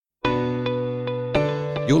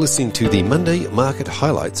You're listening to the Monday Market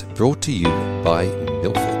Highlights brought to you by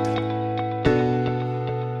Milford.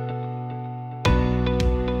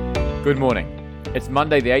 Good morning. It's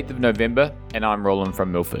Monday the 8th of November and I'm Roland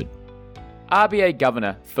from Milford. RBA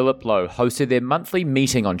Governor Philip Lowe hosted their monthly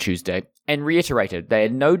meeting on Tuesday and reiterated they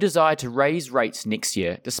had no desire to raise rates next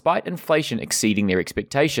year despite inflation exceeding their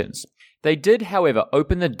expectations. They did, however,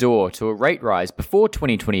 open the door to a rate rise before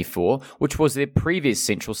 2024, which was their previous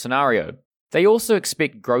central scenario. They also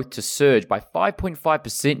expect growth to surge by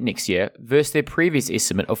 5.5% next year versus their previous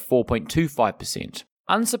estimate of 4.25%.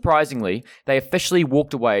 Unsurprisingly, they officially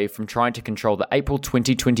walked away from trying to control the April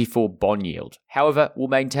 2024 bond yield. However, will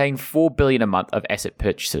maintain $4 billion a month of asset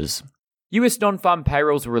purchases. US non-farm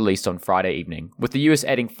payrolls were released on Friday evening, with the US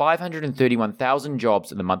adding 531,000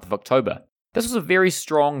 jobs in the month of October. This was a very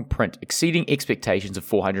strong print, exceeding expectations of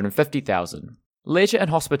 450,000. Leisure and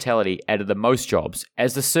hospitality added the most jobs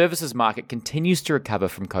as the services market continues to recover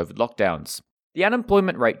from COVID lockdowns. The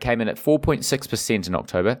unemployment rate came in at 4.6% in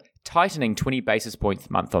October, tightening 20 basis points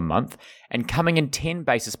month on month and coming in 10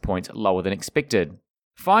 basis points lower than expected.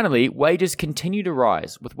 Finally, wages continue to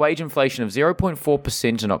rise, with wage inflation of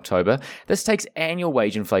 0.4% in October. This takes annual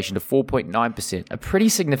wage inflation to 4.9%, a pretty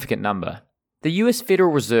significant number. The US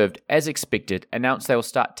Federal Reserve, as expected, announced they will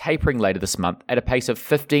start tapering later this month at a pace of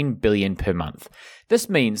 $15 billion per month. This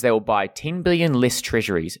means they will buy $10 billion less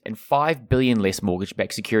treasuries and $5 billion less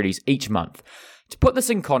mortgage-backed securities each month. To put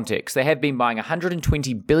this in context, they have been buying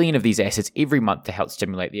 $120 billion of these assets every month to help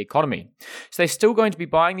stimulate the economy. So they're still going to be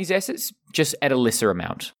buying these assets, just at a lesser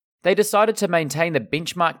amount. They decided to maintain the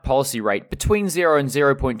benchmark policy rate between 0 and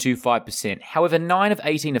 0.25%. However, 9 of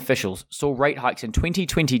 18 officials saw rate hikes in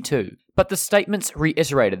 2022, but the statements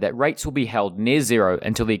reiterated that rates will be held near zero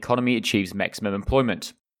until the economy achieves maximum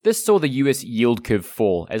employment. This saw the US yield curve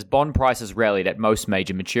fall as bond prices rallied at most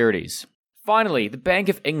major maturities. Finally, the Bank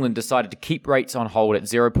of England decided to keep rates on hold at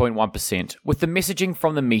 0.1%, with the messaging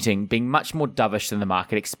from the meeting being much more dovish than the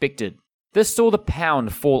market expected. This saw the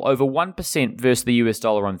pound fall over 1% versus the US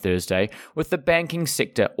dollar on Thursday, with the banking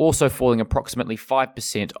sector also falling approximately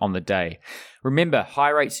 5% on the day. Remember, high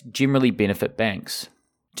rates generally benefit banks.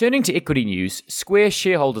 Turning to equity news, Square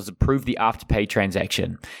shareholders approved the Afterpay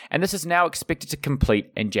transaction, and this is now expected to complete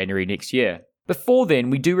in January next year. Before then,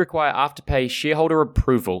 we do require Afterpay shareholder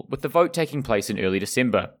approval, with the vote taking place in early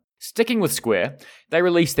December. Sticking with Square, they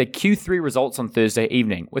released their Q3 results on Thursday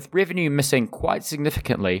evening, with revenue missing quite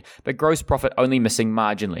significantly, but gross profit only missing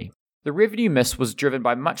marginally. The revenue miss was driven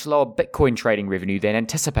by much lower Bitcoin trading revenue than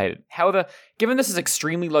anticipated. However, given this is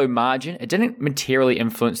extremely low margin, it didn't materially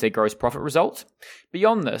influence their gross profit result.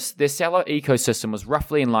 Beyond this, their seller ecosystem was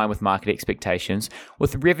roughly in line with market expectations,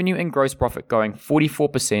 with revenue and gross profit going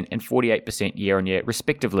 44% and 48% year-on-year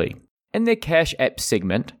respectively. In their Cash App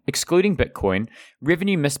segment, excluding Bitcoin,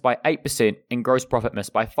 revenue missed by 8% and gross profit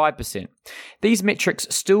missed by 5%. These metrics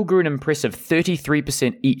still grew an impressive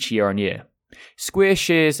 33% each year on year. Square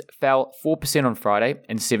shares fell 4% on Friday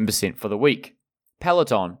and 7% for the week.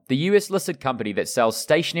 Peloton, the US-listed company that sells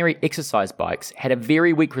stationary exercise bikes, had a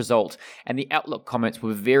very weak result and the outlook comments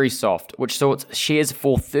were very soft, which saw its shares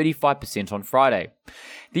fall 35% on Friday.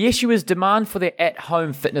 The issue is demand for their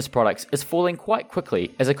at-home fitness products is falling quite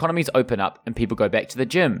quickly as economies open up and people go back to the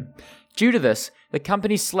gym. Due to this, the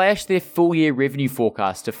company slashed their full-year revenue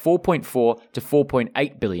forecast to $4.4 to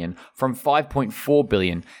 $4.8 billion from $5.4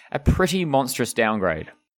 billion, a pretty monstrous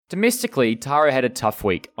downgrade. Domestically, Tyro had a tough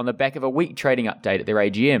week on the back of a weak trading update at their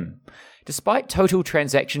AGM. Despite total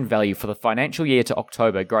transaction value for the financial year to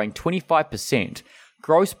October growing 25%,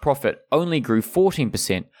 gross profit only grew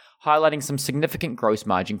 14%, highlighting some significant gross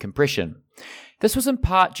margin compression. This was in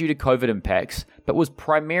part due to COVID impacts, but was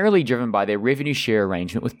primarily driven by their revenue share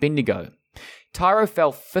arrangement with Bendigo. Tyro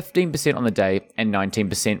fell 15% on the day and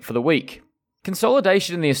 19% for the week.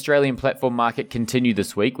 Consolidation in the Australian platform market continued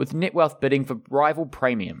this week, with Netwealth bidding for rival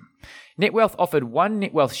Praemium. Netwealth offered one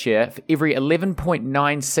Netwealth share for every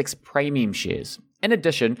 11.96 Praemium shares. In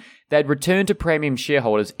addition, they had returned to Praemium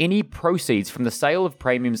shareholders any proceeds from the sale of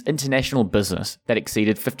Praemium's international business that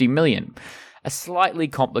exceeded $50 million, a slightly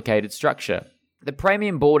complicated structure. The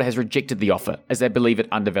Praemium board has rejected the offer, as they believe it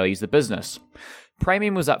undervalues the business.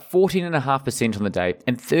 Praemium was up 14.5% on the day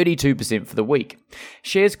and 32% for the week.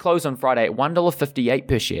 Shares closed on Friday at $1.58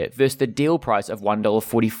 per share versus the deal price of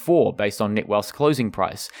 $1.44 based on Netwealth's closing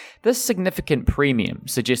price. This significant premium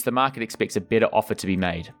suggests the market expects a better offer to be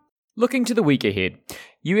made. Looking to the week ahead,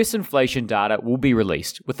 US inflation data will be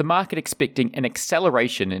released, with the market expecting an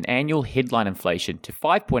acceleration in annual headline inflation to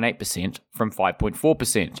 5.8% from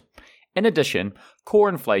 5.4%. In addition, core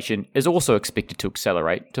inflation is also expected to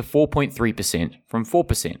accelerate to 4.3% from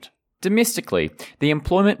 4%. Domestically, the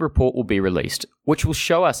employment report will be released, which will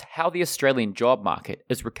show us how the Australian job market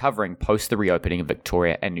is recovering post the reopening of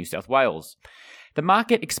Victoria and New South Wales. The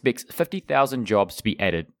market expects 50,000 jobs to be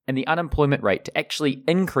added and the unemployment rate to actually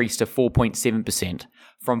increase to 4.7%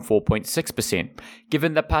 from 4.6%,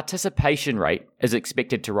 given the participation rate is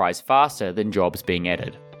expected to rise faster than jobs being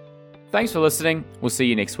added. Thanks for listening. We'll see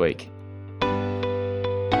you next week.